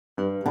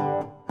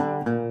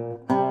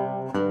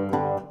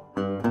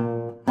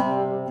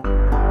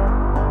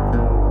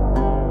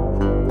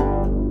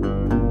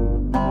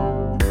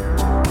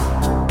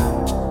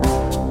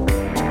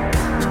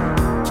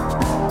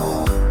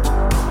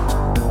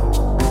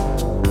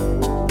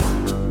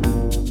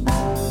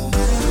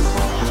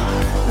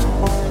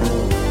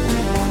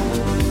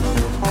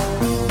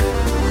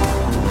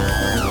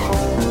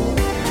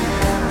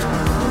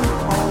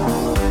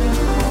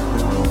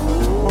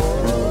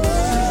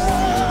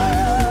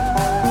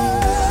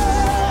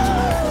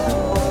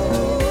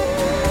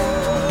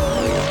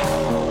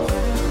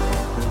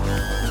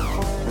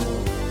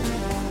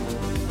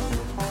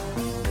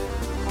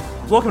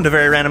Welcome to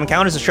Very Random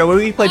Encounters, a show where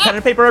we play pen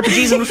and paper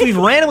RPGs in which we've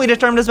randomly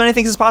determined as many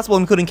things as possible,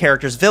 including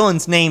characters,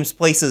 villains, names,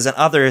 places, and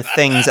other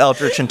things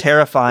eldritch and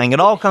terrifying. It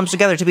all comes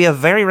together to be a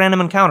very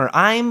random encounter.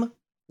 I'm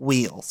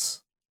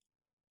Wheels.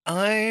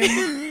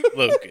 I'm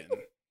Logan.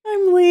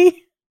 I'm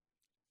Lee.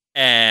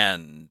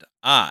 And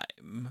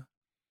I'm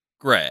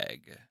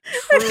Greg.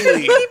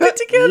 Truly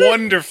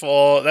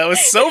wonderful. That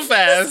was so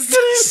fast.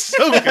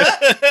 So good.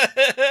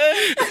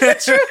 I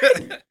tried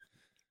to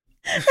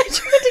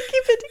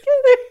keep it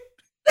together.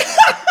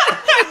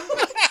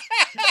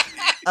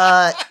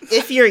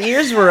 If your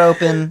ears were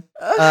open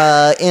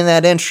in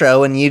that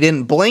intro and you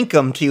didn't blink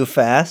them too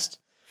fast,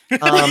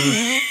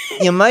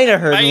 you might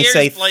have heard My me ears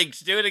say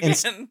blinked. Do it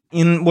again.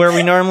 in where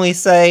we normally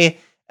say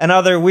and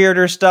other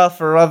weirder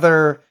stuff or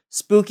other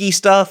spooky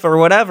stuff or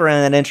whatever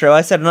in that intro.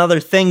 I said another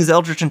things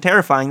eldritch and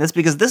terrifying. That's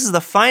because this is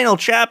the final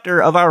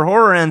chapter of our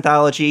horror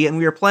anthology, and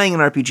we are playing an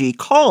RPG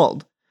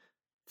called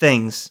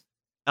Things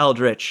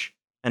Eldritch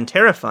and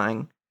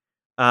Terrifying.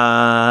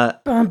 Let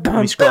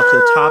me scroll up to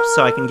the top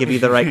so I can give you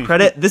the right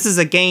credit. This is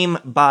a game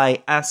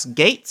by S.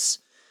 Gates.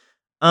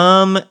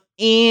 And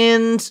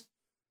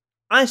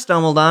I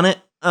stumbled on it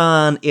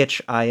on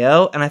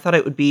itch.io, and I thought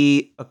it would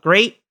be a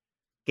great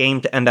game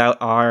to end out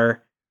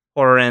our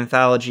horror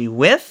anthology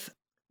with.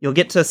 You'll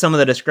get to some of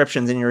the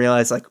descriptions and you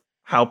realize like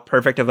how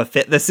perfect of a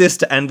fit this is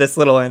to end this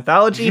little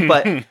anthology.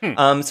 But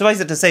suffice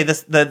it to say,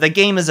 the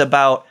game is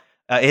about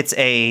it's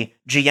a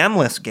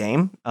GM-less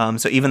game.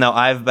 So even though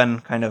I've been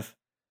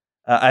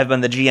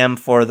the GM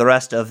for the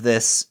rest of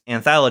this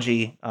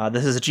anthology,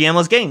 this is a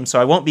GM-less game,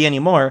 so I won't be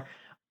anymore.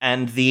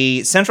 And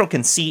the central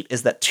conceit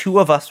is that two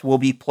of us will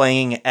be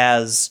playing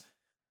as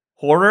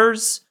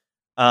horrors,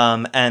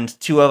 and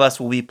two of us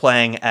will be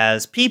playing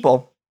as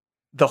people.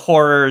 The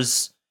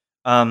horrors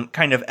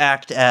kind of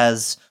act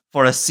as,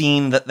 for a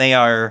scene that they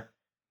are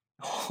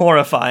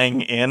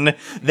horrifying in,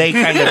 they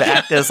kind of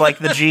act as like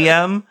the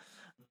GM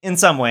in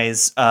some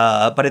ways,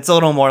 but it's a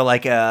little more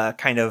like a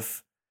kind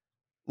of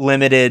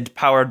limited,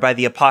 powered by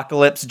the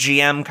apocalypse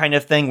GM kind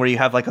of thing, where you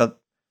have like a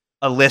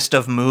list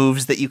of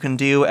moves that you can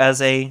do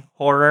as a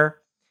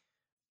horror.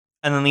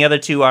 And then the other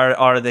two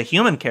are the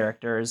human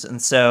characters, and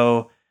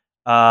so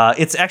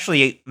it's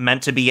actually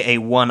meant to be a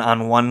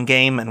one-on-one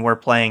game, and we're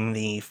playing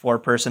the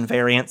 4-person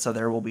variant, so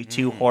there will be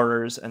 2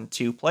 horrors and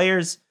 2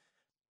 players.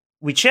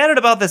 We chatted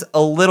about this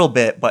a little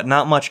bit, but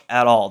not much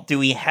at all. Do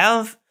we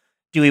want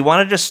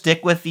to just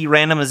stick with the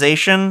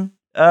randomization,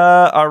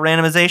 our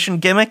randomization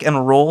gimmick,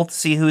 and roll to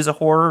see who's a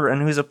horror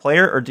and who's a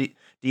player, or do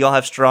y'all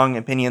have strong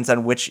opinions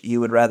on which you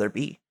would rather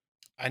be?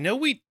 I know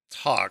we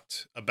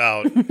talked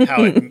about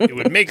how it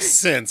would make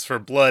sense for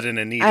Blood and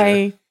Anita.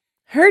 I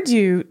heard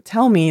you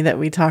tell me that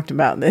we talked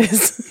about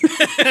this.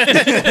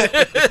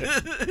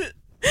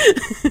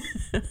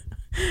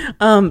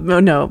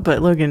 No,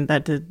 but Logan,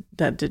 that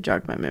did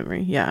jog my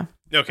memory. Yeah.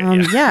 Okay.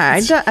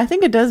 I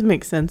think it does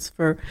make sense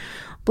for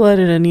Blood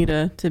and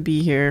Anita to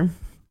be here.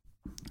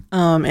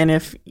 And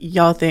if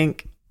y'all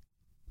think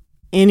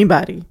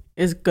anybody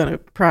is gonna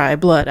pry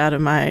blood out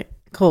of my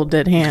cold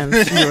dead hands,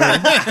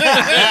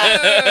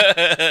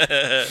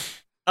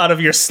 out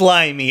of your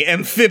slimy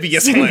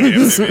amphibious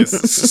hands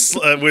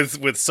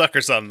with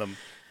suckers on them.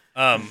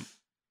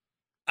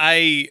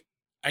 I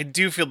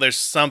do feel there's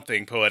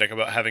something poetic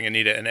about having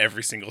Anita in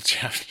every single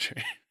chapter.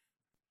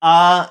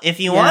 If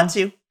you want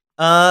to,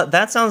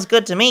 that sounds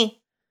good to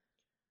me.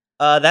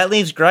 That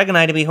leaves Greg and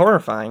I to be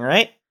horrifying,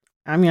 right?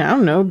 I mean, I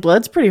don't know.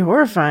 Blood's pretty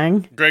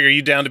horrifying. Greg, are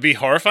you down to be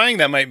horrifying?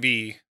 That might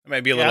be a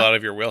little out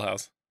of your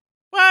wheelhouse.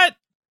 What?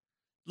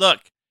 Look,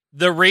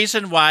 the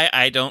reason why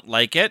I don't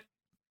like it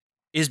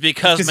is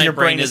because my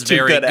brain is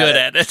very good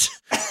at it.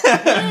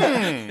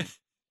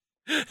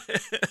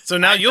 So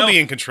now you'll be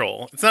in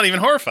control. It's not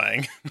even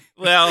horrifying.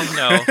 Well,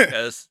 no,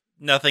 because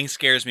nothing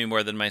scares me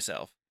more than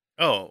myself.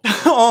 Oh.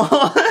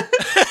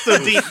 So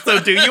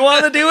do you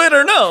want to do it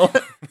or no?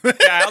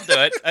 Yeah, I'll do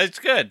it. It's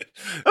good.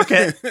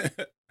 Okay.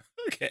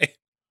 Okay.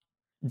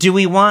 Do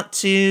we want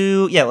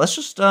to... Yeah, let's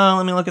just...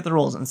 let me look at the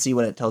rules and see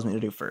what it tells me to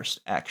do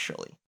first,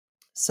 actually.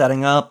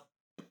 Setting up...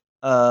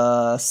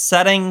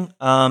 setting...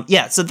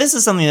 yeah, so this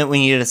is something that we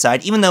need to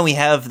decide. Even though we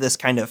have this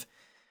kind of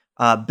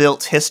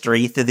built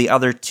history through the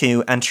other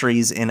 2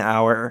 entries in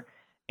our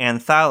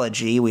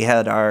anthology. We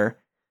had our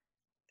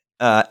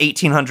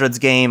 1800s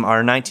game,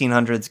 our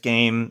 1900s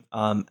game,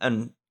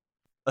 and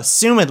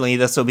assumedly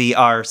this will be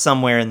our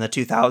somewhere in the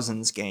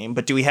 2000s game.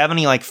 But do we have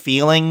any, like,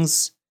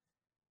 feelings...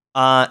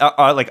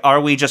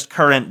 are we just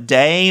current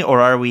day, or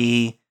are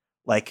we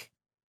like,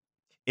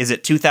 is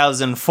it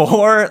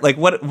 2004? Like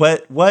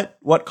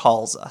what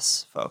calls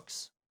us,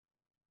 folks?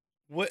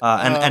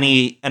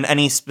 And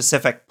any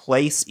specific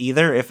place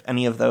either, if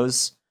any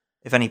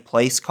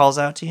place calls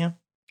out to you?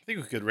 I think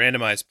we could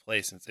randomize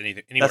place since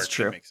anywhere That's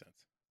true. Makes sense.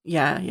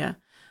 Yeah.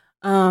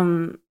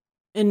 In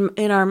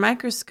our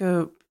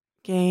microscope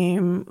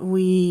game,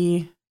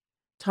 we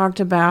talked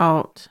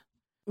about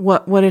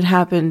what had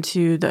happened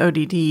to the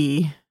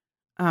ODD.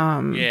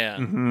 Yeah.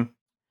 Mm-hmm.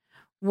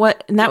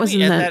 What, and that was in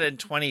that in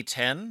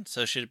 2010.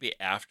 So should it be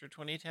after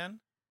 2010?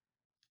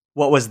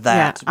 What was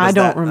that? Yeah, I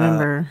don't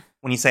remember.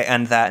 When you say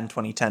end that in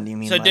 2010, do you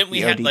mean So like didn't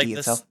we the have ODD like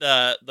itself?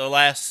 the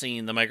last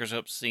scene, the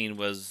microscope scene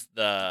was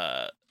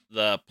the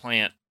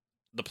plant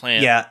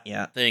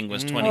Yeah. thing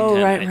was Mm. 2010.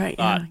 Oh, right, I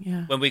thought,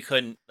 yeah. when we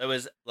couldn't, it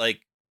was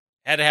like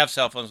had to have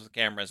cell phones with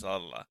cameras, blah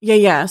blah blah.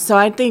 Yeah. So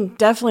I think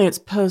definitely it's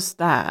post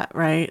that,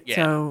 right? Yeah.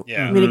 So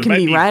Yeah. I mean, it can Might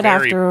be be right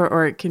very after,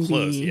 or it can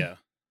Close, be. yeah.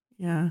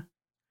 Yeah.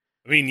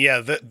 I mean,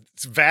 yeah,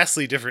 it's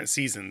vastly different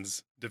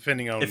seasons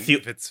depending on if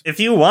it's. If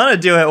you want to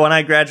do it when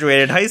I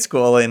graduated high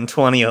school in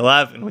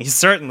 2011, we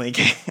certainly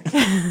can.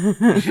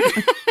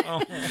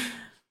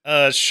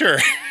 Sure.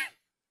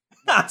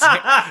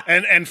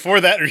 and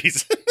for that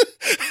reason.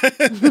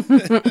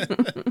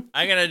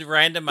 I'm gonna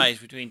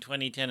randomize between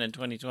 2010 and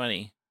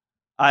 2020.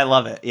 I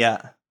love it.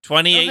 Yeah.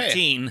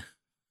 2018.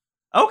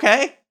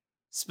 Okay.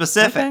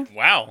 Specific. Okay.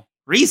 Wow.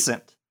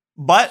 Recent.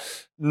 But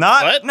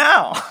not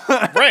now.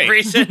 Right.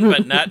 Recent,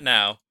 but not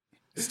now.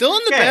 Still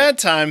in the Okay. bad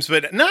times,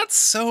 but not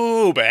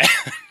so bad.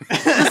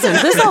 Listen,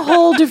 this is a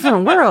whole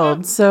different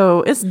world,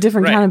 so it's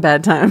different Right. kind of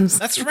bad times.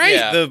 That's right.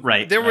 Yeah.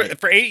 Right, There were right.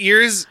 for 8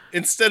 years,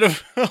 instead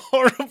of a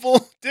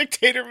horrible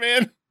dictator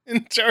man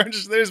in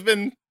charge, there's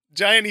been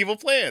giant evil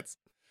plants.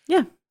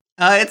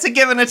 It's a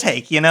give and a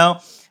take, you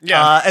know?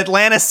 Yeah.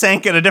 Atlantis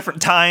sank at a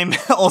different time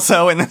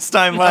also in this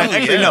timeline. Oh,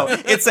 Actually, yeah. no,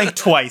 it sank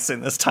twice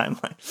in this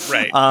timeline.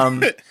 Right.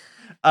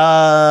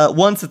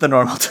 Once at the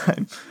normal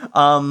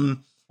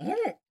time.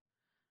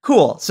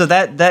 Cool. So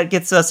that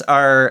gets us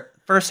our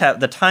first half,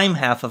 the time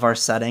half of our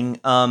setting.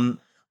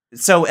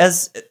 So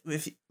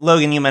if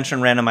Logan, you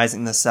mentioned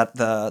randomizing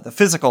the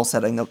physical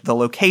setting, the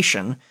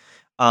location,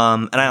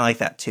 and I like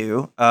that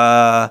too.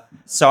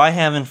 So I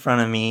have in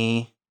front of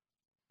me,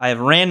 I have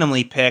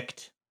randomly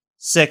picked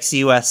 6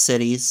 U.S.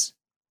 cities.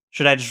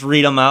 Should I just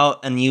read them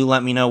out and you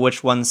let me know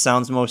which one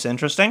sounds most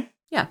interesting?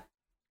 Yeah.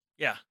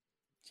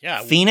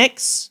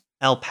 Phoenix,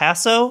 El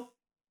Paso,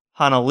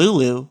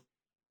 Honolulu,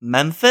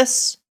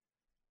 Memphis,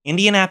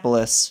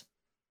 Indianapolis,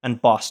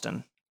 and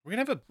Boston. We're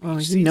going to have a Well,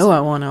 beach you know season.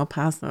 I want El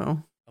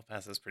Paso. El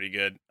Paso's pretty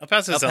good. El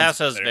Paso El sounds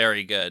Paso's better.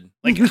 very good.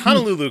 Like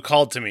Honolulu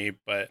called to me,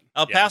 but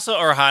El yeah. Paso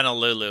or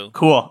Honolulu?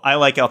 Cool. I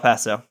like El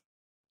Paso.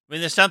 I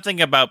mean, there's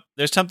something about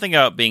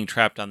being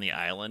trapped on the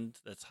island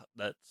that's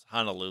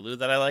Honolulu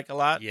that I like a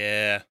lot,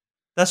 Yeah.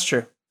 That's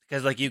true.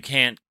 because like you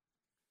can't.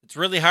 It's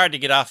really hard to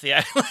get off the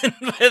island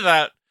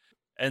without,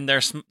 and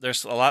they're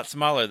a lot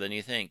smaller than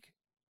you think.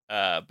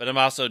 But I'm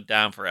also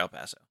down for El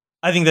Paso.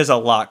 I think there's a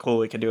lot cool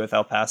we could do with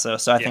El Paso,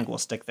 so I Yeah. think we'll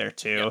stick there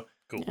too.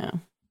 Cool. Yeah.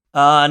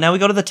 Now we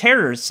go to the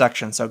terrors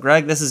section. So,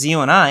 Greg, this is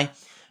you and I.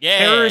 Yeah,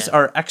 Terrors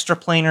are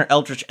extraplanar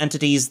eldritch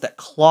entities that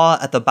claw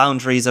at the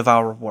boundaries of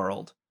our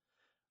world.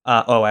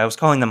 I was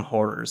calling them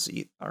horrors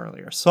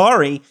earlier.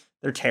 Sorry,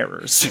 they're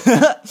terrors.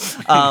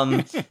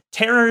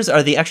 Terrors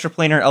are the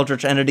extraplanar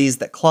eldritch entities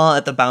that claw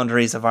at the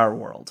boundaries of our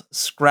world,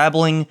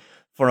 scrabbling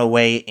for a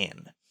way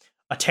in.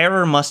 A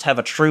terror must have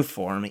a true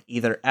form,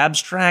 either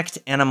abstract,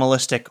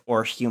 animalistic,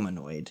 or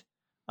humanoid.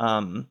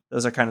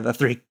 Those are kind of the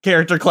 3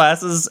 character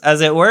classes,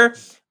 as it were.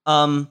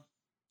 And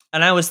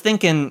I was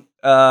thinking,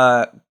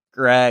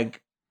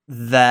 Greg,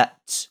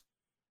 that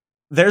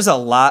there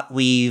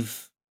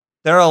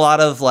are a lot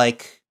of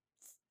like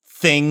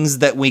things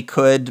that we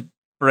could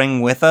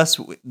bring with us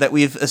that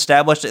we've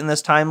established in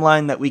this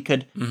timeline that we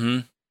could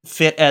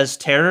fit as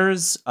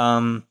terrors.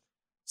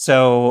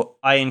 So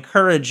I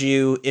encourage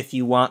you, if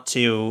you want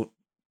to,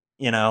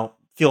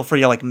 feel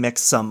free to like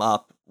mix some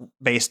up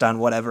based on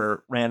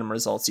whatever random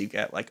results you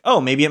get. Like, oh,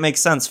 maybe it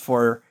makes sense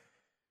for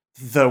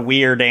the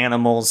weird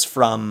animals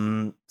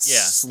from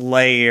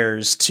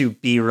Slayers to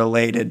be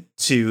related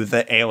to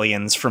the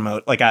aliens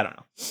from, like, I don't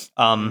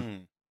know.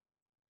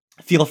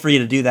 Feel free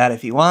to do that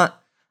if you want.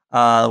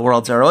 The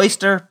world's our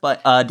oyster,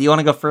 but do you want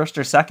to go first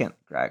or second,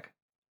 Greg?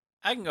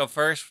 I can go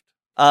first.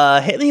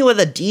 Hit me with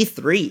a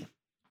D3.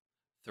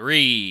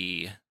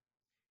 3.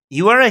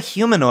 You are a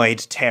humanoid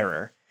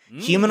terror.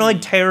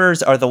 Humanoid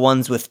terrors are the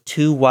ones with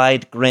 2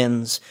 wide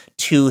grins,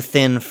 2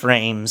 thin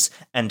frames,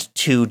 and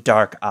 2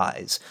 dark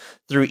eyes.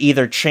 Through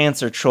either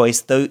chance or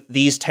choice,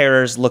 these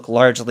terrors look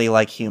largely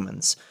like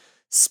humans.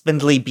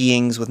 Spindly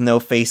beings with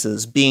no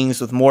faces, beings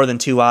with more than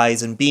 2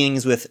 eyes, and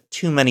beings with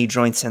too many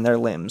joints in their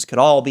limbs could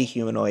all be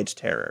humanoid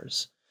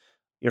terrors.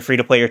 You're free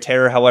to play your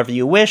terror however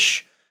you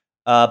wish,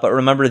 but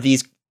remember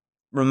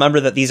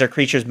that these are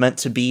creatures meant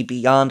to be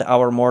beyond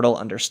our mortal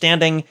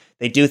understanding.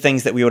 They do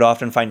things that we would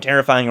often find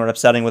terrifying or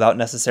upsetting without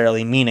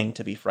necessarily meaning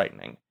to be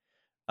frightening.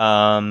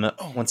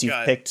 Once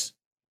you've picked...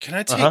 Can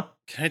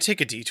I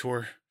take a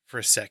detour for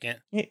a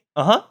second?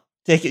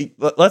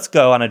 Let's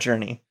go on a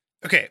journey.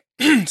 Okay.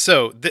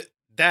 So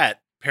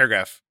that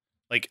paragraph,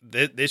 like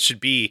this should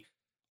be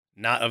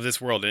not of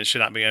this world, and it should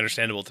not be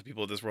understandable to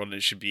people of this world, and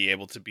it should be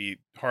able to be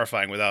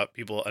horrifying without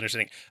people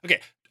understanding. Okay.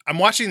 I'm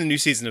watching the new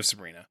season of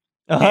Sabrina.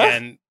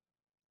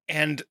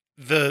 And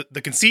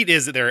the conceit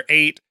is that there are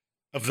 8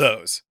 of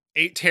those,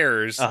 8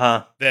 terrors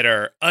that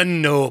are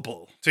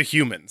unknowable to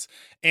humans.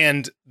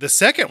 And the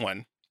second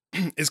one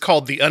is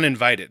called The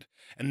Uninvited.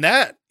 And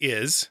that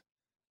is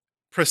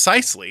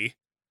precisely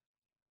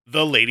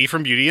the lady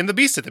from Beauty and the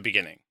Beast at the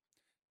beginning.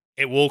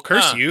 it will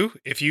curse Huh. you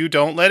if you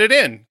don't let it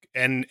in.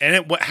 And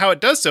how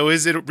it does so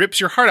is it rips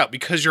your heart out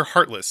because you're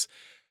heartless.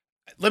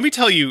 Let me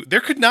tell you,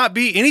 there could not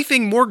be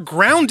anything more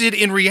grounded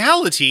in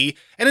reality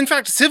and, in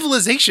fact,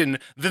 civilization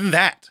than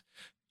that.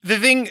 The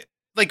thing,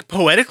 like,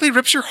 poetically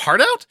rips your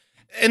heart out,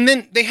 and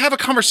then they have a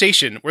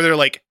conversation where they're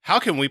like, how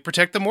can we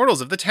protect the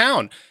mortals of the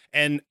town?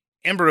 And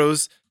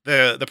Ambrose,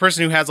 the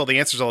person who has all the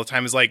answers all the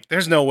time, is like,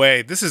 there's no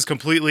way. This is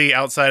completely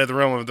outside of the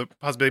realm of the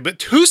possibility. But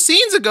 2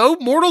 scenes ago,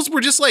 mortals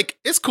were just like,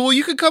 it's cool,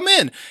 you could come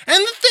in.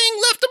 And the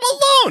thing left them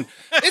alone.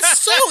 It's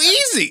so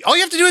easy. All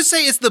you have to do is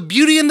say it's the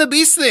Beauty and the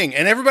Beast thing,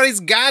 and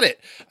everybody's got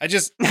it.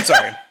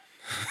 Sorry.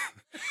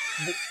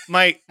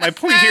 My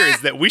point here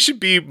is that we should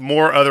be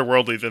more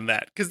otherworldly than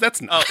that, because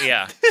that's not. Oh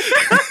yeah.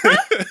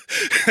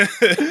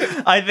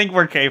 I think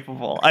we're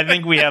capable. I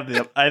think we have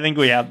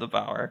the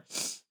power.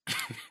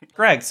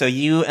 Greg, so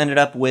you ended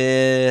up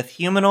with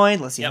humanoid.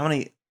 Let's see, Yep. how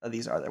many of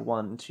these are there?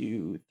 1,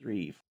 2,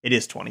 3. It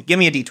is 20. Give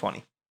me a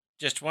d20.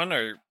 Just one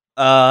or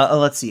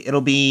Let's see.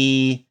 It'll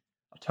be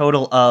a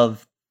total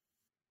of.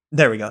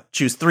 There we go.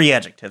 Choose 3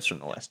 adjectives from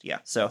the list. Yeah.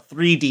 So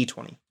 3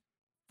 d20.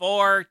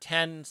 4,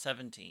 10,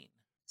 17.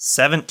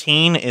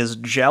 17 is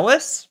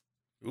jealous.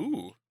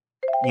 Ooh.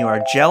 You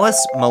are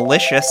jealous.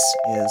 Malicious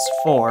is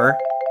 4,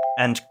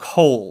 and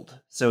cold.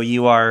 So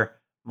you are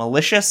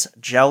malicious,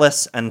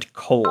 jealous, and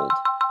cold.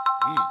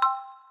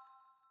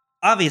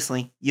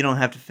 Obviously, you don't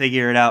have to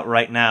figure it out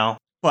right now,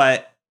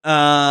 but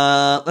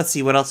let's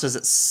see, what else does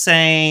it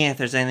say? If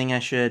there's anything I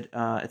should,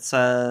 it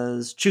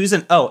says choose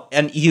an,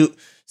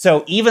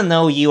 so even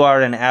though you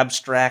are an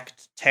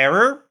abstract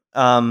terror,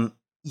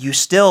 you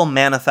still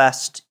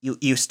manifest,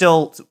 you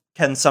still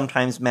can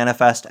sometimes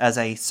manifest as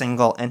a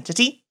single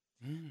entity,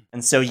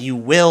 and so you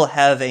will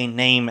have a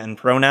name and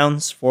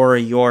pronouns for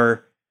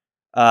your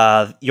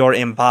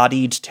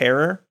embodied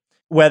terror,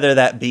 whether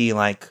that be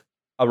like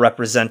a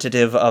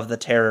representative of the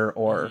terror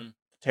or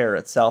terror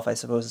itself. I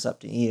suppose it's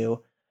up to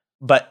you.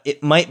 But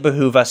it might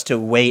behoove us to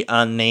wait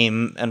on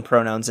name and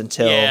pronouns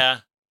until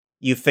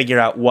you figure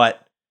out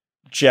what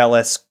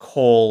jealous,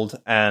 cold,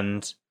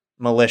 and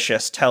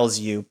malicious tells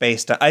you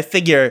based on... I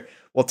figure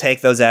we'll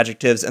take those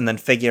adjectives and then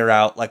figure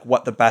out like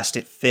what the best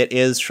fit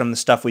is from the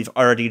stuff we've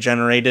already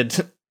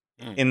generated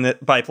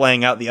by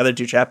playing out the other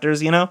 2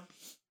 chapters, you know?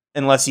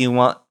 Unless you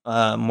want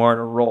more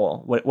to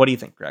roll. What do you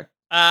think, Greg?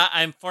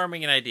 I'm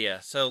forming an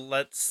idea. So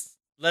let's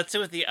see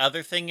what the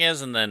other thing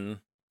is, and then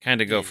kind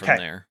of go from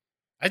there.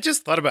 I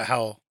just thought about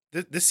how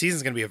this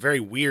season's going to be a very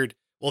weird...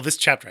 Well, this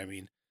chapter, I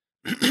mean.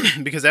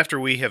 Because after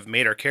we have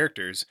made our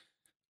characters,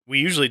 we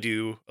usually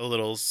do a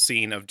little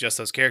scene of just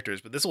those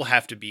characters, but this will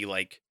have to be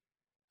like...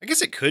 I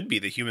guess it could be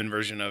the human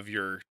version of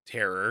your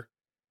terror,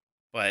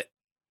 but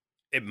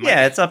it might...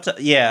 Yeah, it's up to...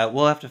 Yeah,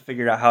 we'll have to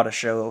figure out how to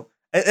show...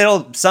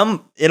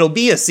 It'll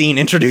be a scene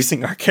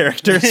introducing our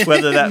characters,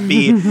 whether that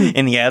be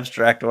in the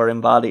abstract or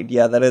embodied.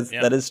 Yeah, that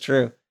is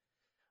true.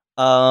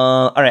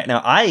 All right,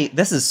 now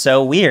this is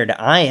so weird.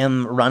 I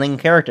am running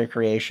character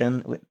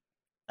creation,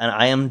 and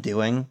I am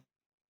doing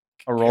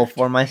a roll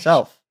for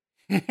myself.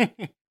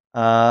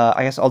 I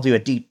guess I'll do a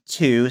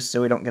D2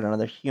 so we don't get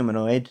another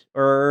humanoid.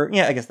 Or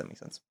yeah, I guess that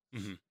makes sense.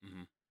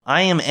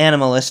 I am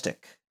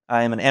animalistic.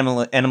 I am an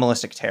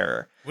animalistic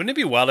terror. Wouldn't it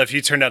be wild if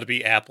you turned out to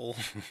be Apple?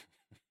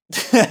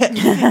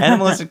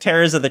 Animalistic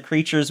terrors are the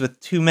creatures with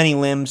too many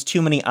limbs,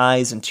 too many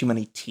eyes, and too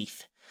many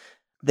teeth.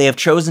 They have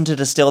chosen to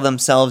distill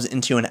themselves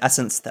into an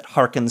essence that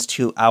harkens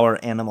to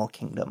our animal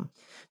kingdom.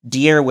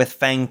 Deer with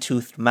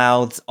fang-toothed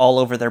mouths all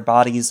over their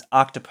bodies,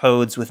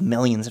 octopodes with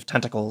millions of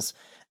tentacles,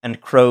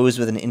 and crows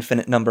with an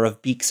infinite number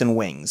of beaks and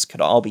wings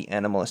could all be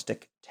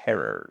animalistic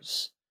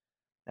terrors.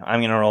 Now I'm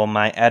going to roll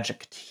my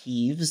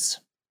adjectives.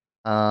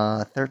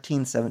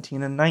 13,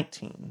 17, and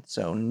 19.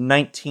 So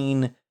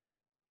 19...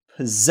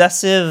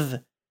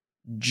 possessive,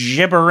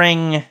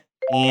 gibbering,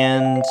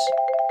 and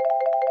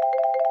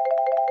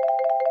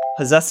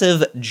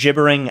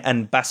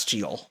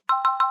bestial.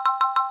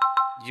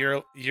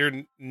 Your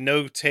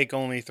no take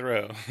only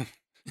throw.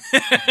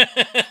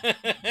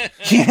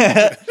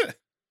 Yeah.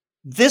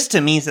 This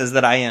to me says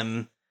that I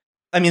am...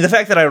 I mean, the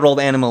fact that I rolled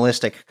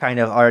animalistic kind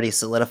of already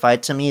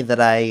solidified to me that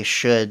I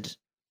should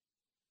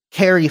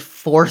carry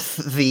forth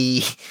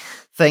the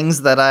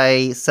things that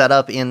I set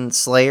up in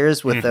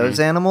Slayers with those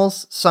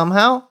animals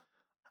somehow.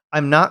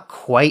 I'm not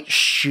quite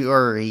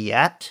sure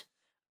yet.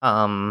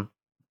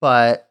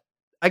 But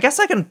I guess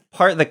I can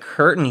part the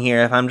curtain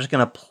here if I'm just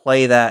going to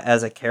play that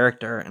as a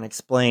character and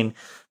explain.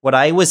 What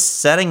I was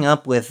setting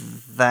up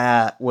with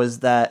that was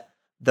that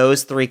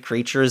those 3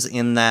 creatures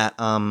in that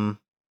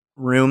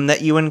room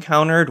that you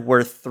encountered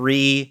were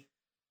 3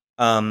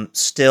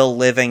 still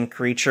living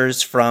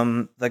creatures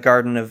from the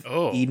Garden of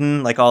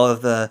Eden, like all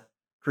of the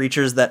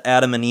creatures that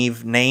Adam and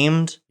Eve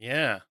named.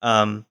 Yeah.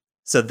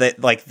 So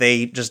that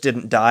they just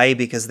didn't die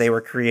because they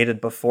were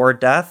created before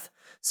death.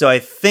 So I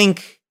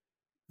think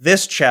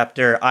this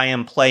chapter I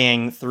am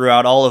playing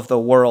throughout all of the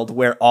world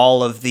where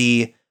all of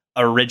the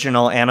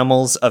original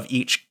animals of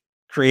each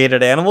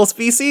created animal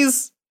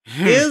species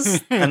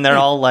is, and they're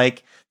all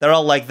like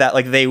that.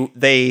 Like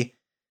they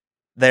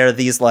they're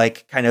these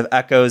like kind of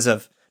echoes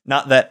of,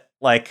 not that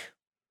like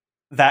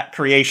that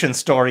creation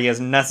story is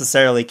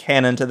necessarily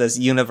canon to this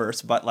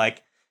universe, but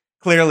like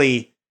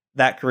clearly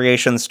that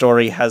creation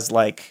story has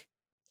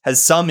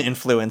some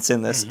influence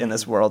in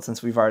this world,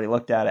 since we've already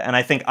looked at it. And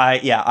I think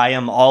I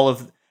am all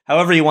of,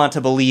 however you want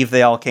to believe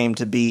they all came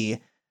to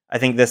be. I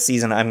think this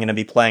season I'm going to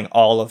be playing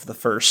all of the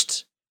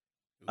first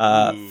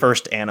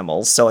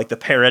animals. So like the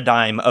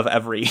paradigm of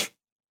every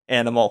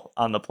animal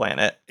on the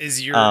planet.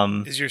 Is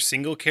your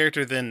single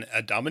character then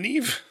Adam and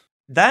Eve?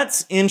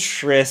 That's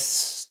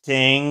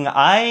interesting.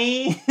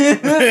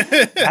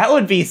 That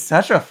would be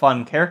such a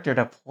fun character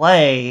to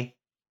play.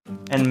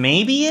 And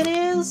maybe it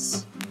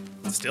is?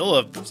 Still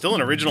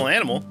an original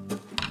animal.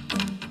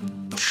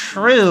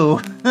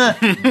 True.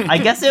 I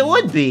guess it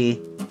would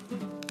be.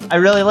 I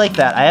really like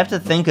that. I have to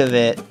think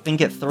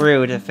it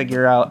through to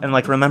figure out and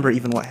like remember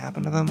even what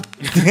happened to them.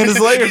 His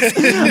layers.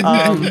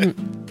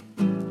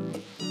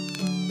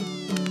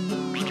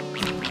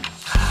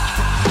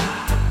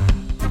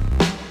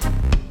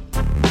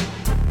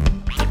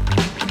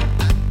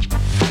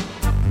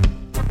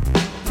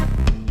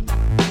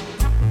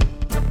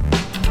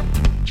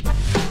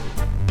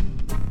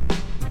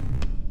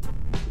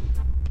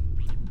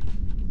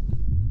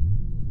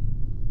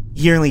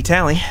 Yearly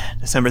tally,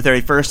 December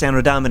 31st,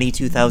 Anno Domini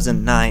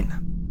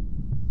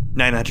 2009.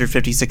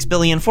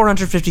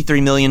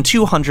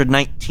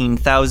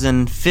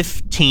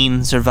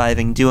 956,453,219,015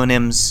 surviving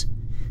duonyms,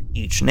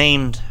 each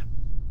named.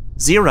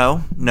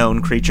 0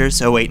 known creatures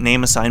await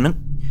name assignment.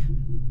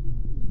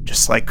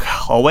 Just like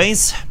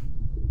always.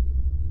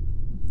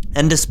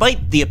 And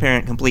despite the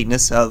apparent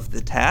completeness of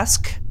the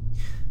task,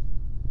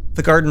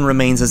 the garden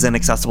remains as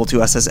inaccessible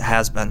to us as it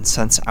has been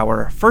since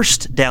our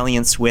first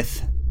dalliance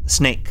with the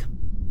snake.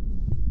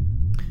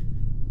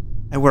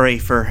 I worry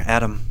for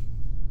Adam.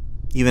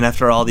 Even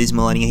after all these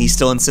millennia, he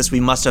still insists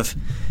we must have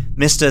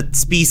missed a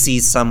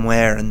species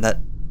somewhere, and that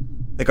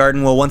the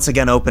garden will once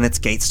again open its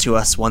gates to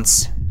us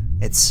once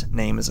its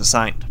name is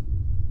assigned.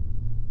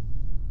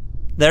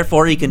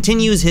 Therefore, he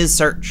continues his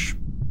search.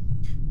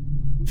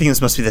 I think this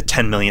must be the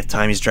 10 millionth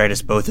time he's dragged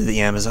us both through the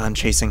Amazon,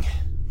 chasing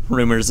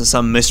rumors of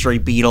some mystery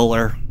beetle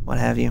or what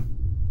have you.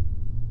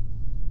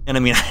 And I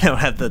mean, I don't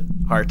have the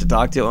heart to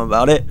talk to him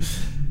about it.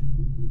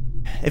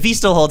 If he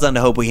still holds on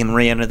to hope we can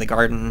re-enter the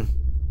garden,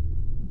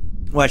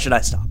 why should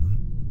I stop him?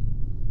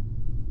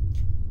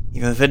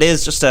 Even if it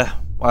is just a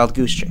wild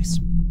goose chase.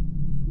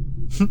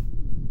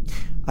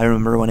 I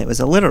remember when it was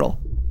a literal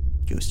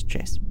goose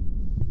chase.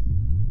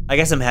 I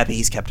guess I'm happy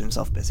he's kept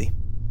himself busy.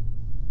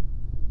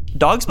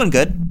 Dog's been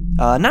good.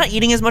 Not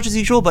eating as much as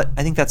usual, but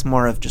I think that's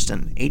more of just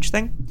an age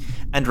thing.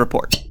 End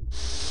report.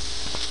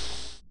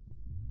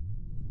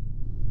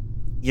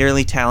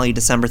 Yearly tally,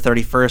 December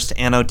 31st,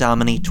 Anno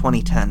Domini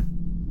 2010.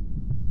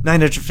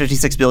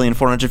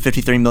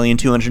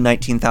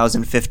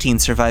 956,453,219,015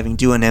 surviving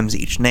duonyms,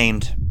 each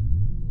named.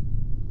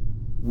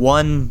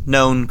 1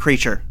 known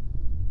creature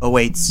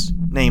awaits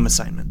name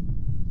assignment.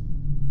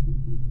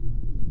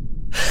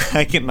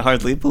 I can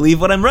hardly believe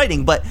what I'm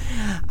writing, but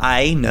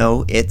I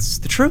know it's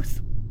the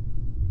truth.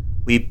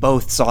 We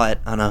both saw it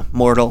on a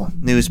mortal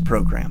news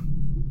program.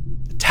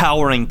 A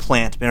towering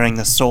plant bearing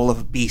the soul of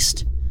a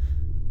beast.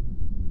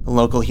 The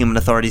local human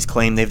authorities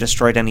claim they've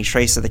destroyed any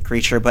trace of the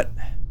creature, but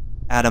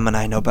Adam and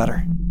I know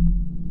better.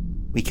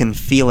 We can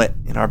feel it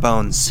in our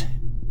bones.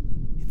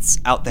 It's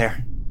out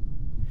there.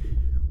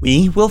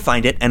 We will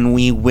find it, and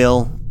we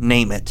will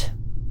name it.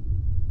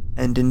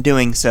 And in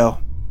doing so,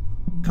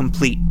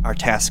 complete our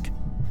task.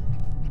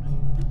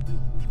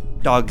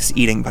 Dog's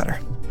eating better.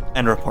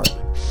 End report.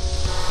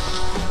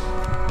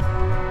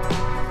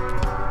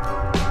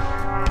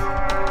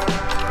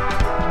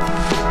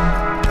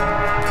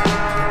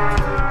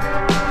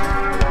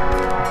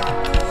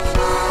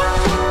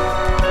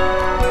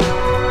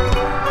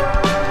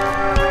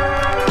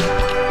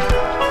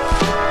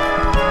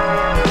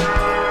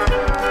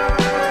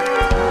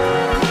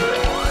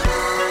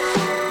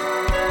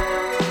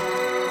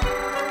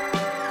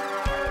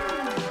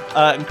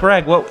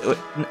 Greg, what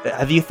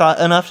have you thought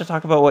enough to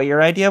talk about what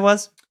your idea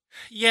was?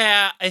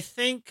 Yeah, I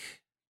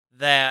think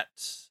that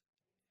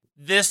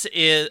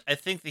I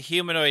think the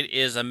humanoid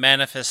is a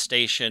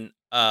manifestation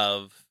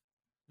of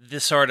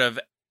this sort of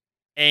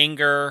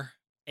anger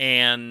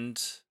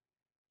and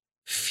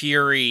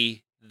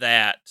fury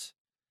that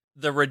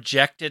the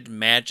rejected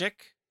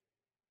magic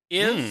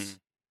is.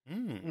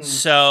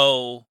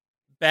 So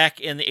back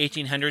in the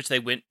 1800s, they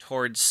went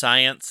towards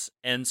science,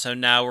 and so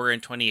now we're in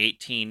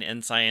 2018,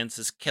 and science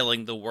is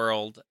killing the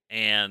world,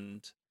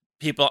 and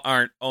people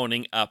aren't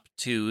owning up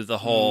to the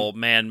whole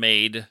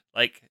man-made.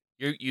 Like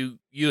you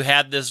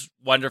had this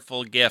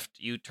wonderful gift,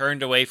 you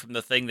turned away from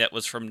the thing that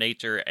was from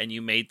nature, and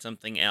you made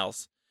something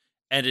else,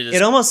 and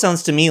it almost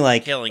sounds to me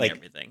like killing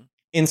everything.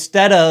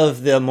 Instead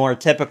of the more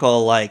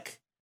typical like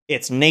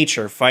it's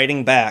nature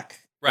fighting back,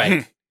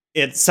 right?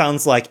 It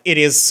sounds like it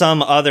is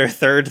some other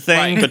third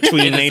thing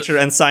between nature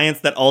and science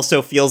that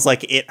also feels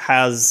like it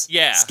has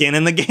skin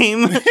in the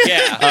game.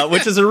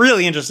 Which is a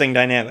really interesting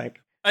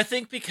dynamic. I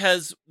think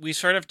because we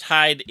sort of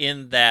tied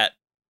in that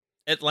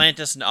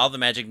Atlantis and all the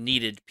magic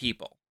needed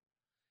people.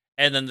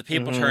 And then the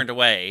people Mhm. turned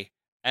away,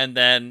 and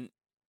then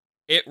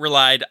it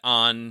relied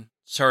on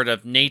sort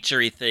of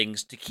nature-y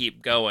things to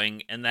keep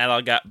going, and that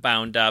all got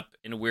bound up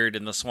in Weird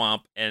in the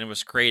Swamp, and it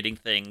was creating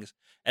things.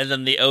 And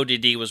then the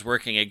ODD was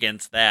working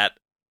against that,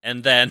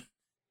 and then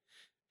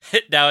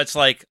now it's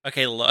like,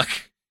 okay,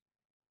 look,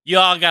 you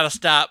all gotta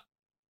stop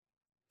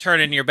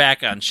turning your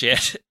back on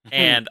shit,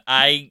 and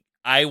I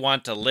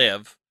want to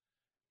live,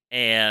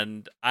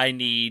 and I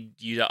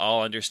need you to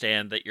all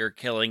understand that you're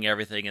killing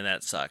everything, and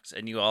that sucks,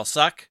 and you all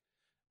suck,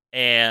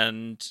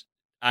 and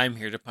I'm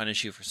here to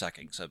punish you for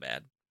sucking so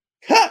bad.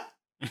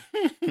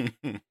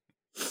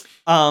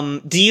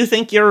 Do you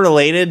think you're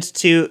related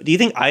to? Do you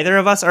think either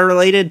of us are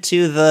related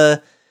to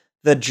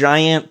the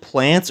giant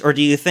plants, or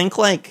do you think,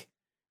 like,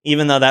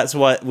 even though that's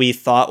what we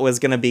thought was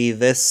going to be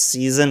this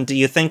season, do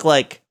you think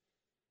like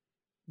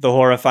the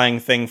horrifying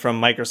thing from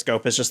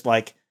Microscope is just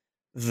like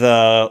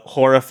the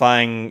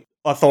horrifying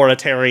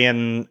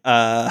authoritarian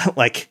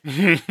like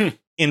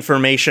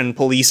information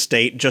police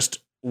state just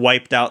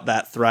wiped out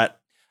that threat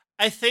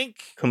I think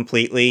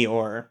completely?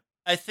 Or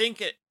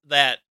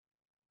that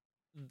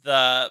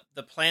the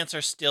plants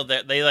are still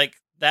there. They like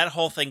that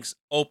whole thing's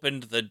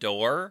opened the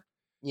door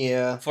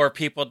yeah, for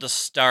people to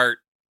start.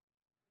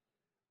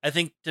 I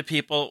think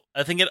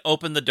it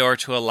opened the door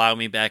to allow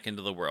me back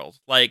into the world.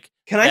 Like,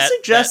 can I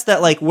suggest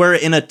that like we're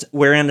in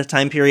a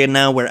time period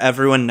now where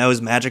everyone knows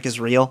magic is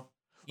real?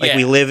 Like,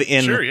 we live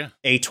in Sure, yeah.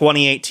 a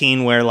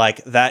 2018 where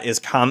like that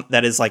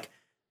is like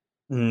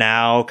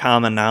now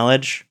common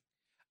knowledge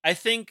I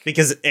think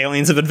because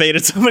aliens have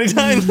invaded so many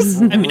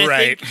times. I mean, I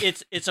Right.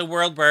 think it's a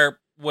world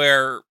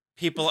where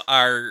people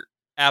are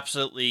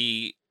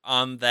absolutely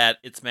on that.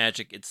 It's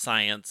magic, it's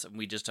science, and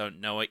we just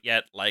don't know it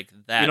yet. Like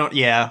that. You don't,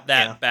 yeah,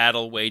 that yeah.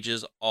 battle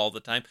wages all the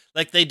time.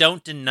 Like, they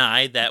don't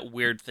deny that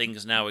weird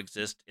things now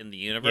exist in the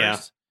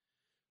universe,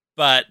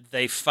 but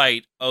they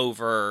fight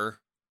over.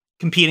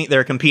 There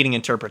are competing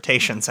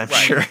interpretations, I'm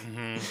Right. sure.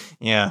 Mhm.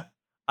 Yeah,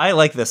 I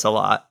like this a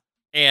lot.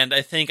 And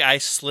I think I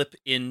slip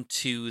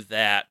into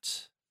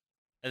that.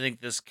 I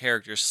think this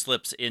character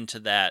slips into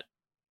that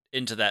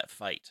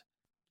fight.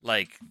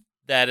 Like,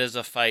 that is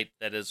a fight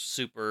that is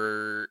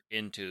super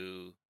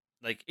into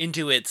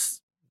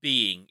its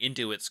being,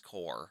 into its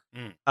core.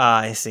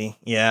 I see.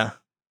 Yeah,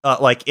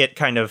 like it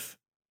kind of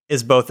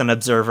is both an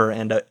observer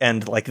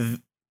and like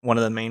one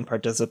of the main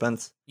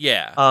participants.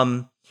 Yeah.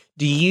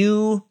 Do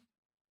you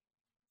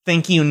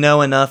think you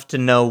know enough to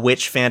know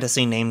which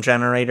fantasy name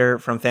generator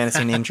from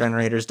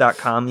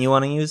fantasynamegenerators.com you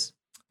want to use?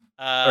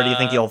 Or do you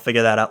think you'll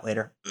figure that out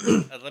later?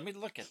 Let me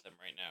look at them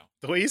right now.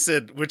 The way you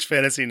said which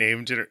fantasy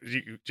name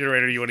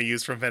generator you want to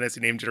use from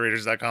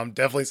fantasynamegenerators.com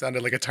definitely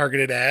sounded like a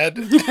targeted ad.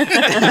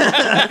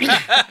 Hashtag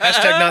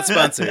not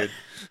sponsored.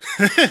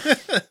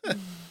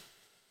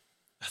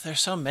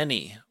 There's so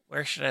many.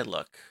 Where should I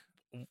look?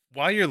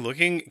 While you're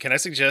looking, can I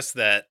suggest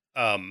that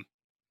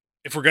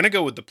if we're going to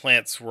go with the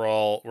plants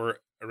we're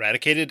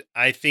eradicated,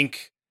 I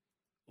think,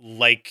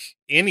 like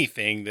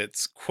anything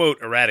that's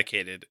quote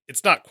eradicated,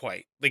 it's not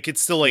quite. Like,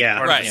 it's still like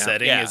part of the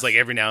setting. Yeah. It's like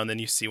every now and then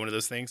you see one of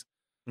those things.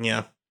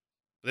 Yeah.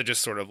 They're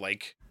just sort of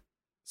like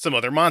some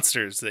other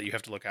monsters that you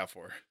have to look out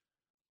for.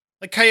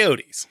 Like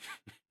coyotes.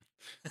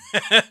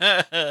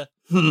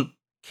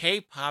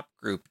 K-pop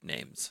group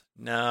names.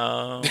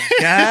 No.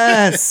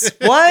 Yes.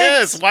 What?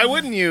 Yes, why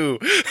wouldn't you?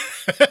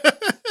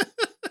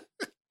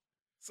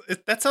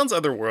 That sounds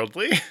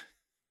otherworldly.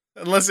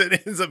 Unless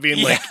it ends up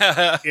being like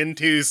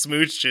into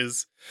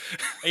smooches.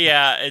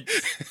 Yeah,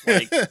 it's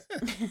like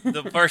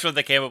the first one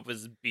that came up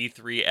was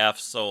B3F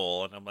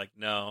Soul, and I'm like,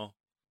 no.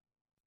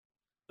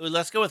 Ooh,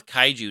 let's go with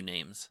kaiju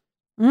names.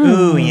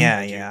 Ooh,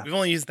 yeah. We've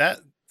only used that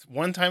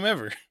one time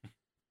ever.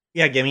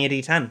 Yeah, give me a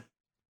D10.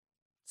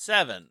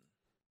 7.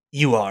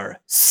 You are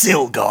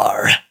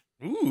Silgar.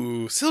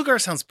 Ooh, Silgar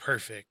sounds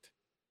perfect.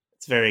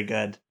 It's very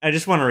good. I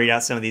just want to read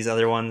out some of these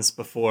other ones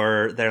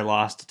before they're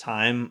lost to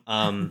time.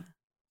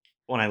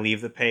 When I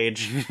leave the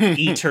page,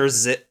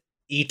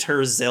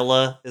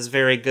 Eaterzilla is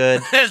very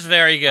good. That's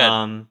very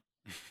good.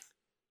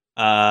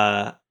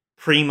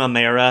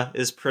 Primavera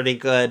is pretty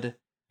good,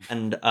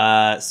 and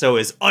so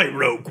is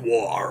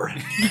Iroquois.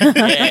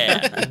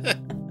 Yeah.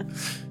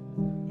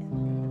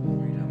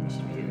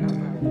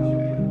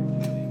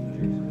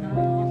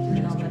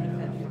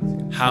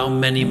 How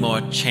many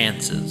more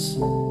chances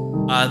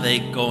are they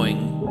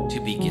going to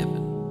be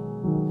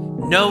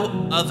given?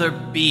 No other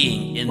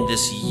being in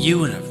this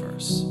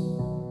universe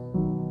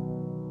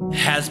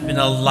has been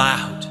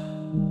allowed.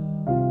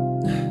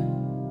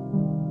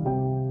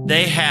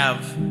 They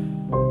have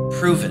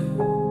proven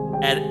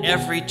at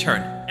every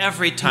turn,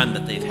 every time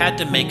that they've had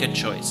to make a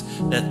choice,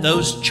 that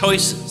those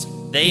choices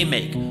they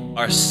make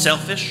are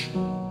selfish,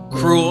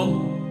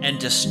 cruel, and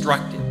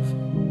destructive.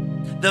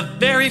 The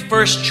very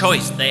first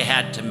choice they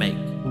had to make,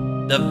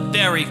 the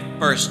very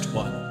first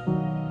one,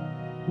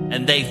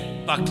 and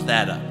they fucked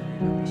that up.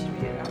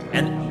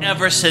 And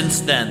ever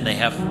since then, they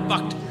have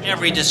fucked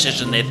every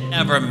decision they've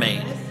ever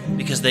made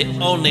because they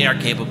only are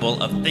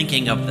capable of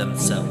thinking of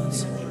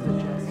themselves.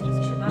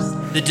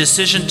 The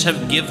decision to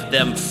give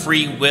them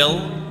free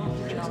will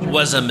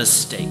was a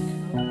mistake,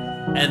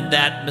 and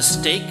that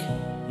mistake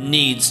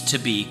needs to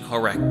be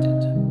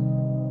corrected.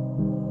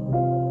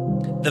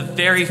 The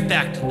very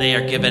fact they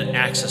are given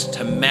access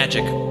to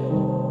magic,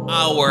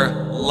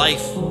 our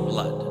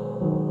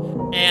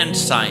lifeblood, and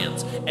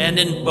science, and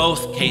in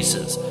both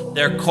cases,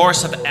 their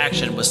course of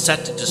action was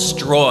set to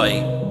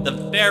destroy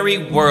the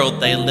very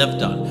world they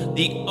lived on,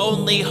 the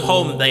only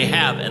home they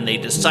have, and they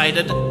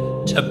decided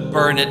to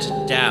burn it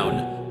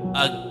down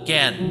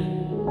again.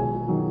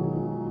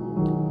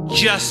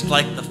 Just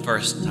like the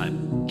first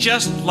time,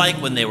 just like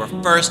when they were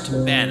first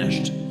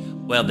banished.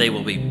 Well, they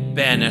will be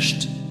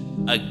banished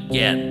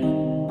again.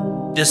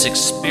 This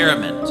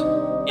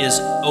experiment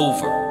is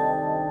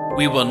over.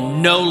 We will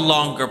no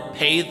longer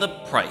pay the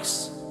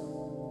price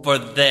for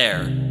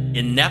their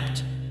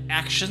inept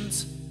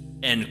actions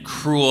and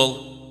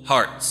cruel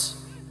hearts.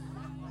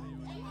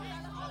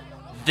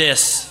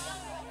 This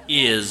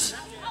is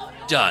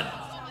done.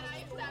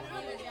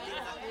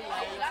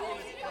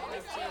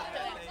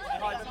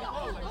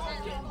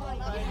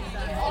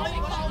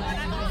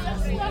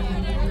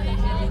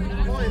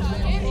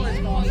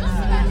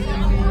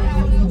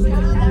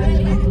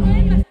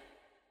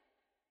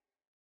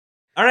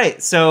 All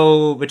right,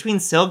 so between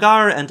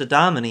Silgar and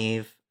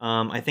Adamaneve,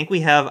 I think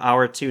we have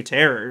our two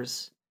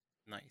terrors.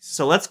 Nice.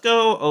 So let's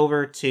go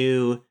over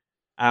to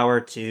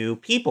our two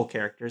people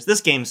characters.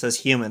 This game says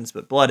humans,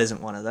 but Blood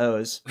isn't one of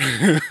those.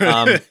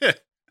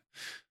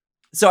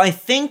 So I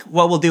think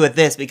what we'll do with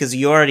this, because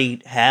you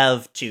already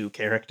have two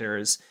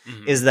characters,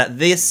 is that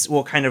this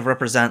will kind of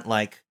represent,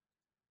 like,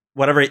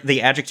 whatever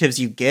the adjectives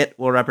you get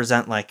will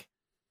represent, like,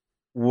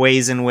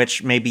 ways in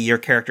which maybe your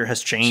character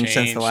has changed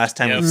since the last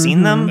time we've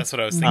seen them. That's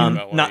what I was thinking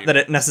about. Not that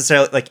it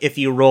necessarily, like, if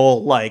you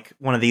roll, like,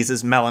 one of these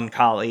as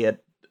melancholy,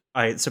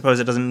 I suppose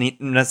it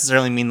doesn't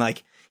necessarily mean,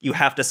 like, you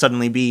have to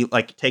suddenly be,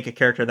 like, take a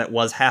character that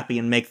was happy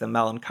and make them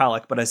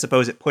melancholic, but I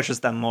suppose it pushes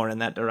them more in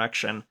that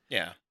direction.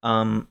 Yeah.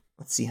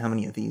 Let's see how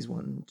many of these.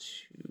 1,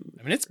 2.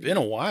 I mean, it's been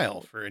a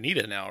while for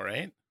Anita now,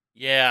 right?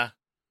 Yeah.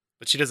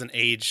 But she doesn't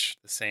age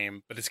the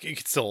same. But it's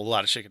still a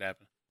lot of shit could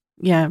happen.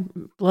 Yeah,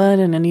 Blood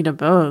and Anita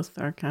both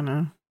are kind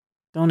of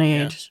don't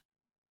age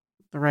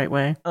the right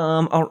way.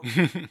 I'll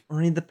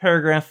read the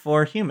paragraph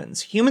for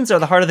humans. Humans are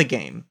the heart of the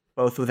game,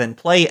 both within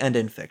play and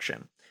in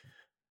fiction.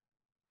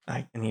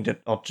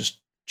 I'll just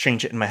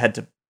change it in my head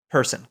to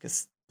person,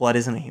 because Blood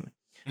isn't a human.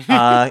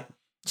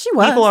 She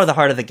was. People are the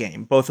heart of the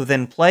game, both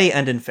within play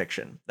and in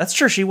fiction. That's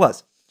true, she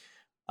was.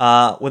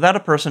 Without a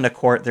person to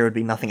court, there would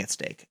be nothing at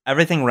stake.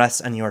 Everything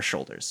rests on your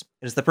shoulders.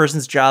 It is the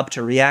person's job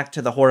to react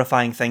to the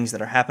horrifying things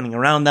that are happening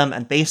around them,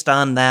 and based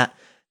on that,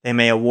 they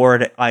may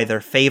award either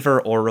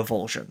favor or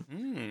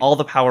revulsion. All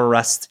the power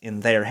rests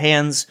in their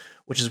hands,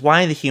 which is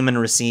why the human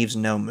receives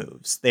no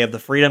moves. They have the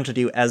freedom to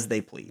do as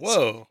they please.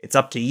 Whoa. It's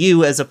up to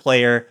you as a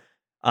player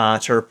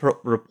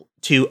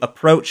to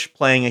approach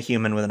playing a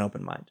human with an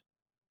open mind.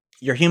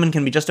 Your human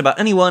can be just about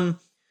anyone,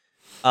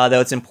 though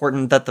it's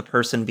important that the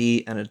person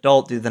be an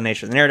adult due to the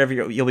nature of the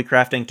narrative you'll be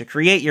crafting. To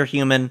create your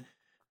human,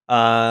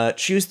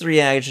 choose 3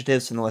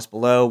 adjectives from the list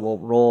below. We'll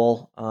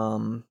roll,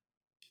 and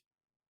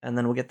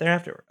then we'll get there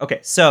afterward. Okay,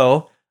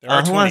 so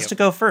who wants to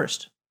go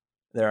first?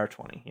 There are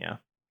 20, yeah.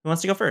 Who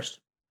wants to go first?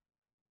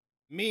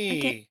 Me.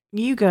 Okay,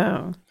 you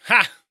go.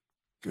 Ha!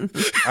 All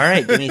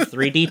right, give me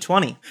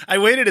 3d20. I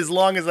waited as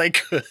long as I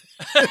could.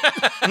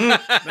 And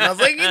I was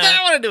like, I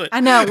don't want to do it.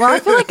 I know. Well, I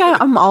feel like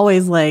I'm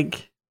always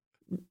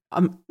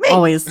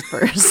always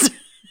first.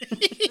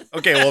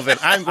 Okay, well then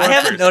I'm going I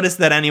haven't first. noticed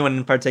that anyone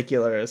in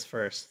particular is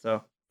first,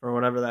 so for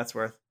whatever that's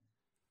worth.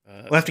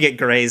 We'll have to get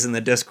Grays in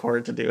the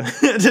Discord to do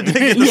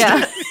it.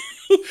 Yeah.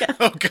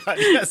 Oh god,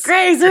 yes.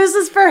 Grace, who's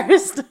is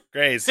first?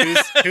 Grace,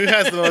 who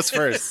has the most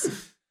first?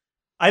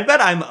 I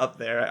bet I'm up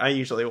there. I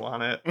usually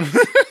want it.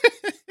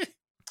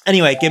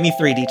 Anyway, give me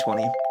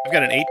 3d20. I've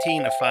got an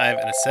 18, a 5,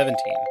 and a 17.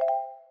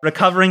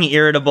 Recovering,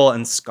 irritable,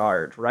 and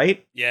scarred,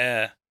 right?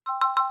 Yeah.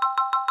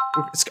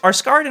 Are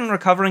scarred and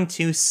recovering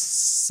too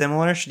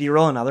similar? Should you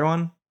roll another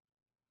one?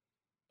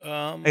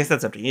 I guess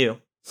that's up to you.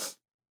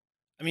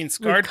 I mean,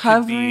 scarred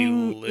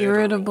Recovering, could be literal.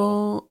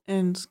 irritable,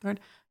 and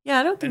scarred. Yeah,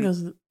 I don't think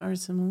those are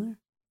similar.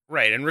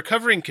 Right, and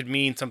recovering could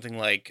mean something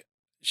like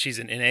she's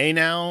an NA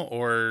now,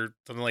 or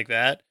something like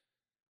that.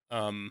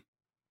 And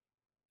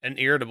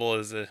irritable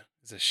is a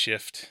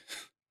shift.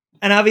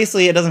 And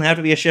obviously, it doesn't have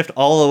to be a shift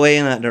all the way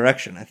in that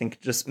direction. I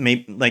think just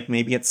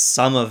maybe it's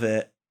some of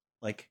it,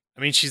 like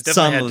I mean, she's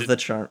some definitely of the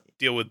charm.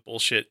 deal with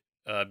bullshit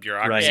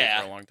bureaucracy Right.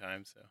 for a long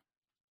time. So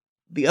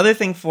The other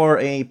thing for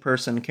a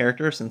person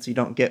character, since you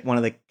don't get one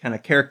of the kind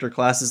of character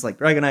classes like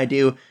Greg and I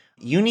do,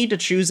 you need to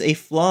choose a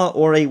flaw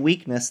or a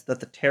weakness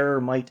that the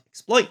terror might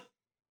exploit.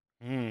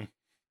 Ooh,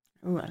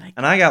 I like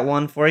And I got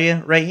one for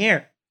you right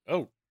here.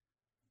 Oh,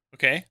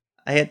 okay.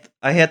 I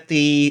hit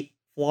the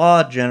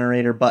flaw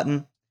generator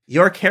button.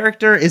 Your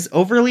character is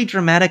overly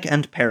dramatic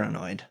and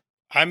paranoid.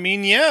 I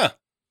mean, yeah.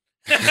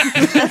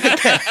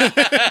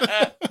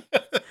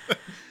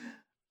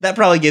 That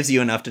probably gives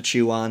you enough to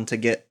chew on to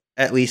get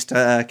at least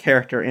a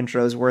character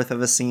intro's worth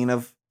of a scene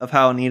of of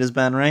how neat has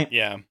been, right?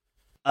 Yeah.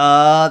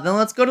 Then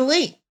let's go to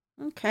Lee.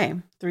 Okay.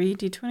 3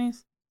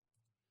 d20s.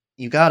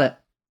 You got it.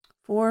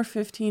 4,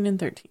 15, and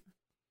 13.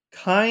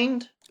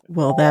 Kind,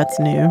 Well, that's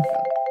new.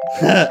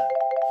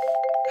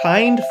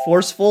 kind,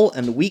 forceful,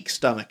 and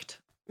weak-stomached.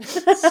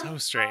 So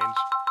strange.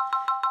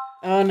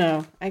 Oh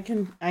no. I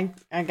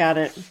got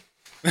it.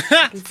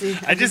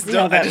 I just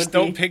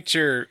don't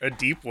picture a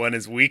deep one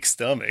as weak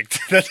stomached.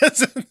 That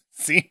doesn't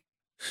seem.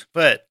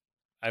 But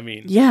I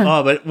mean, Yeah.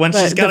 Oh, but when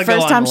she's got to go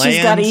first on time land,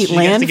 she's gotta eat she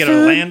land gets to get her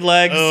food? land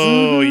legs.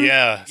 oh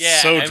yeah,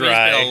 Yeah, so I mean,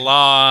 dry. It's been a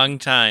long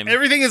time.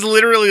 Everything is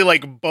literally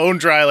like bone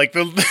dry. Like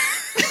the like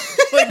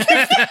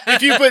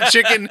if you put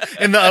chicken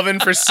in the oven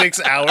for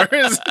 6 hours.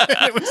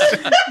 It was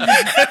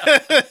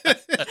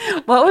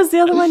What was the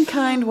other one?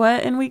 Kind,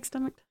 what, and weak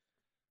stomach?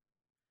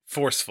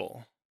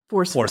 forceful.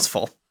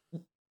 Forceful.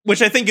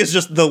 Which I think is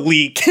just the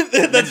Lee.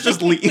 That's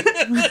just Lee.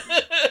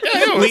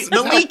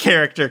 The Lee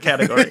character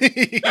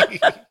category.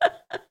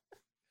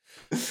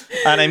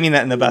 And I mean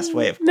that in the best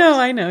way, of course. No,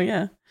 I know,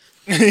 yeah.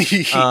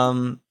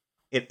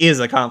 It is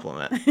a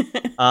compliment.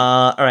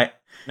 All right.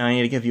 Now I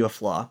need to give you a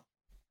flaw.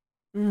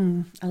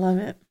 I love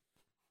it.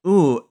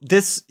 Ooh,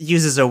 this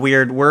uses a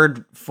weird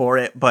word for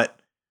it, but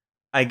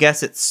I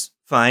guess it's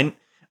fine.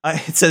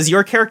 It says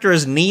your character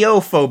is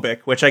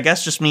neophobic, which I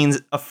guess just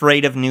means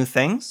afraid of new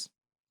things.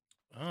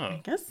 Oh, I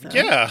guess so.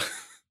 yeah,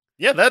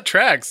 yeah, that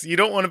tracks. You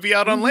don't want to be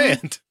out on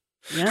land.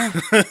 Yeah.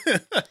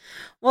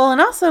 Well, and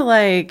also,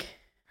 like,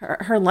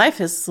 her life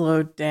has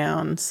slowed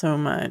down so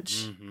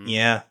much. Mhm.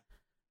 Yeah.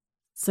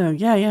 So,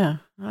 yeah.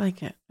 I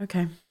like it.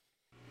 Okay.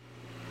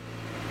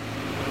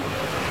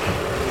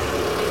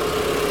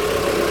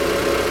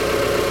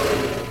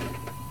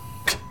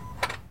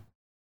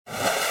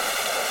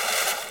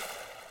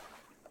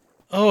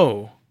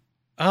 Oh,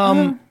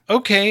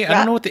 okay. I yeah.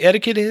 don't know what the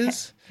etiquette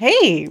is.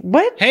 Hey,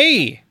 what?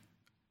 Hey,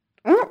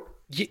 Mm,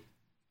 y-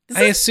 is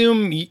I this-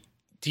 assume.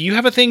 Do you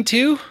have a thing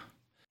too?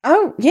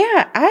 Oh,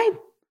 yeah, I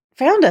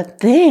found a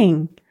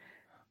thing.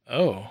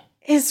 Oh,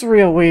 It's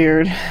real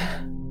weird.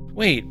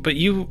 wait, but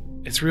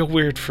it's real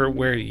weird for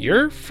where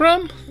you're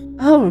from?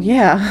 Oh,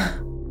 yeah.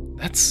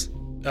 That's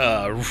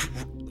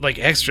like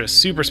extra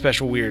super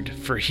special weird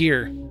for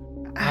here.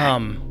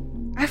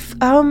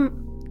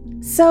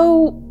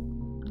 So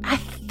I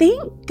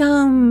think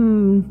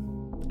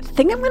I'm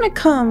gonna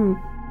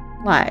come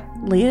like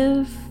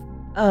live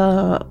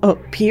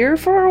up here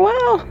for a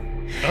while.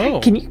 Oh,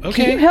 Can you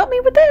okay. help me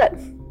with that?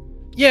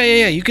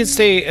 Yeah. You can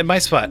stay at my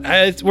spot.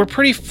 We're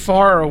pretty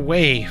far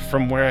away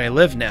from where I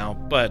live now,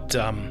 but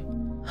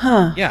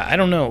Huh. yeah, I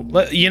don't know.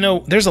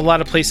 There's a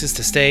lot of places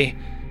to stay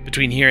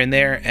between here and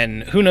there,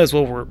 and who knows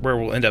where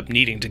we'll end up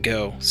needing to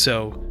go.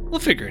 So we'll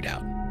figure it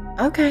out.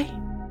 Okay.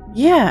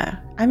 Yeah.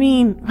 I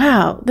mean,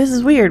 wow, this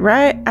is weird,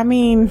 right? I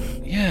mean,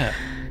 Yeah.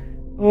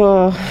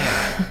 well,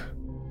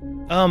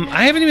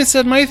 I haven't even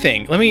said my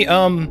thing. Let me.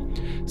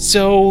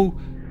 So,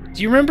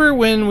 do you remember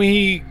when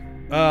we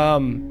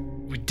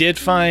did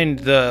find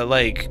the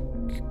like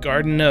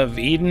Garden of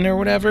Eden or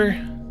whatever?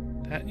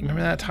 You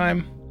remember that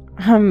time?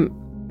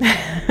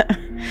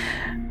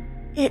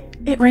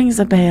 it rings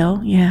a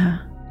bell. Yeah.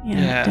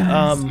 Yeah.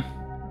 It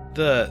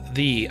does.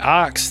 The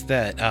ox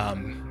that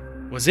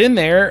was in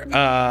there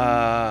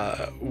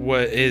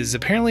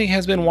apparently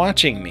has been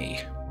watching me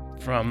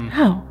from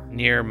Oh.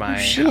 near my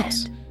shit.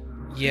 house.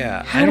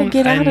 Yeah. How to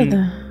get out of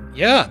the?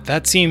 Yeah,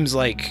 that seems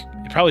like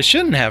it probably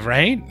shouldn't have,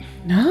 right?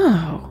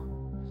 No.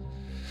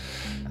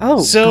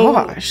 Oh So-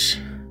 gosh.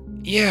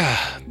 Yeah,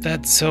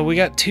 so we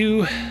got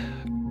two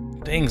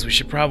things we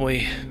should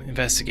probably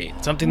investigate.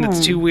 Something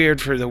that's too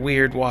weird for the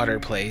weird water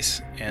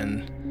place,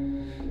 and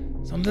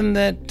something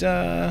that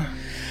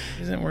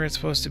isn't where it's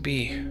supposed to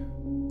be.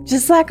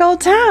 Just like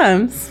old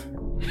times.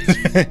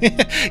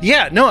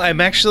 Yeah, no, I'm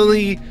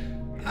actually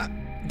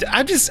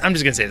I'm just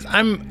gonna say this.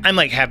 I'm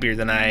like happier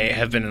than I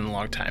have been in a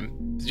long time.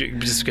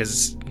 Just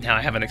because now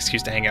I have an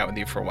excuse to hang out with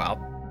you for a while.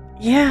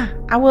 Yeah.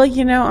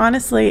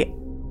 Honestly,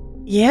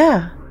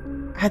 yeah.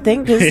 I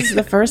think this is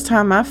the first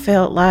time I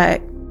felt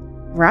like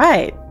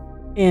right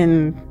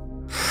in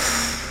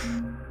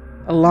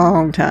a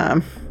long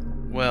time.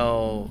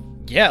 Well,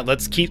 yeah,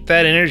 let's keep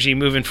that energy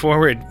moving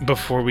forward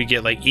before we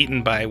get like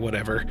eaten by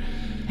whatever.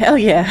 Hell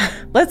yeah.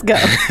 Let's go.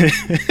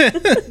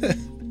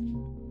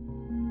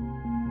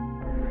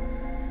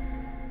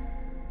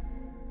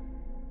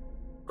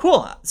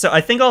 Cool. So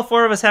I think all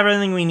four of us have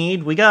everything we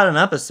need. We got an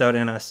episode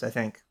in us, I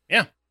think.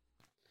 Yeah.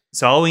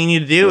 So all we need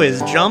to do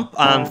is jump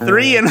on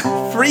 3 and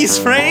freeze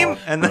frame,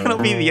 and that'll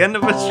be the end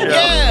of the show.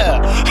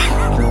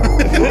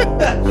 Yeah.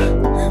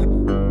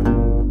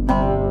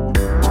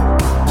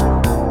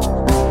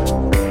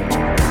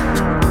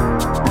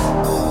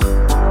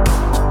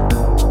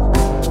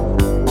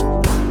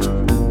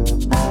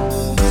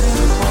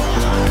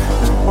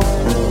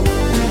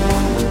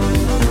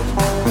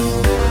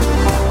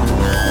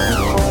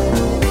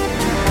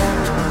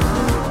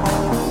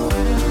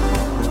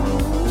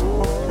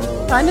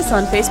 Find us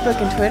on Facebook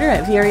and Twitter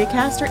at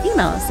VREcast or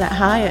email us at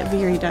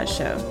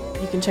hi@vre.show.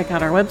 You can check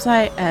out our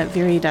website at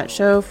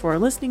viri.show for a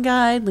listening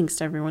guide, links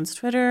to everyone's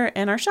Twitter,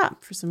 and our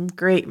shop for some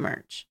great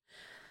merch.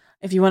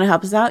 If you want to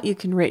help us out, you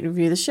can rate and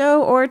review the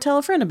show or tell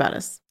a friend about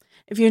us.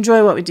 If you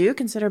enjoy what we do,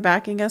 consider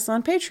backing us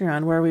on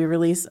Patreon, where we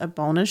release a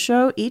bonus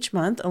show each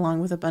month along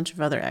with a bunch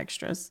of other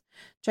extras.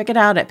 Check it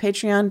out at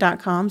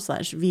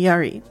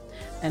patreon.com/VRE.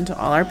 And to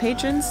all our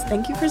patrons,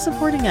 thank you for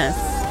supporting us.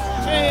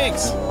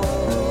 Thanks.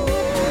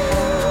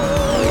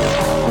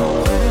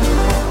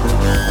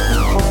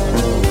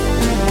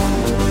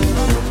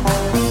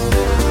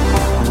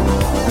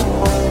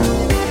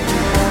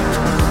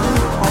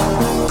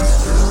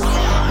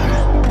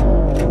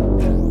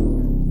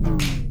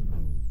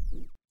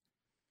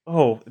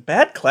 Oh,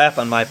 bad clap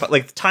on my part.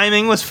 Like, the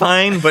timing was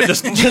fine, but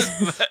just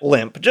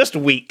limp, just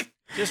weak.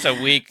 Just a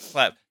weak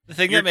clap. The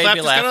thing Your that made clap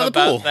me just got out laugh of the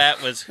pool. about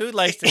that was who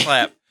likes to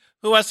clap?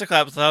 Who wants to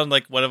clap? It sounded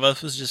like one of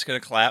us was just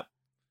going to clap.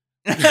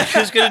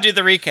 Who's going to do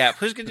the recap?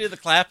 Who's going to do the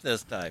clap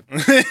this time?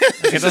 Like, I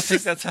don't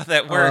think that's how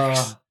that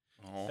works.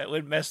 Oh. That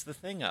would mess the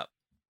thing up.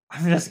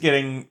 I'm just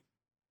getting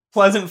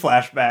pleasant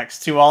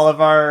flashbacks to all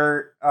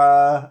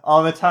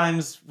the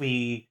times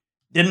we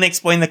didn't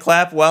explain the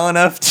clap well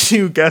enough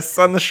to guests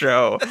on the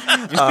show,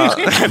 and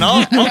all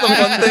the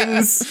fun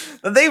things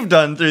that they've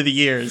done through the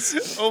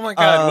years. Oh my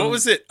god, what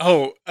was it?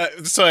 Oh,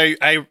 so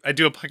I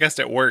do a podcast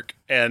at work,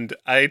 and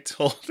I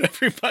told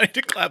everybody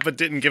to clap, but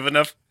didn't give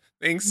enough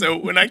things. So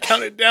when I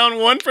counted down,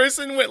 one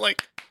person went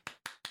like,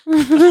 it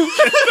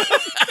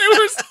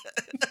was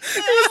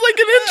like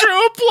an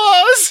intro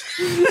applause.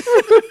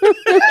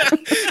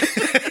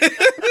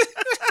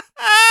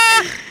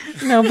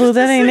 No, Blue,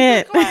 that ain't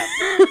it.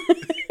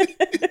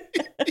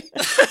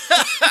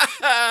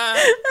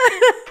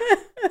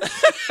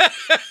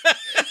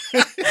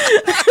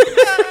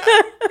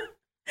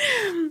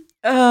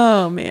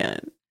 Oh, man.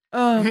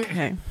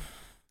 Okay.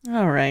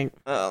 All right.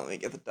 Let me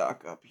get the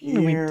doc up What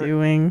are we here.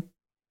 doing?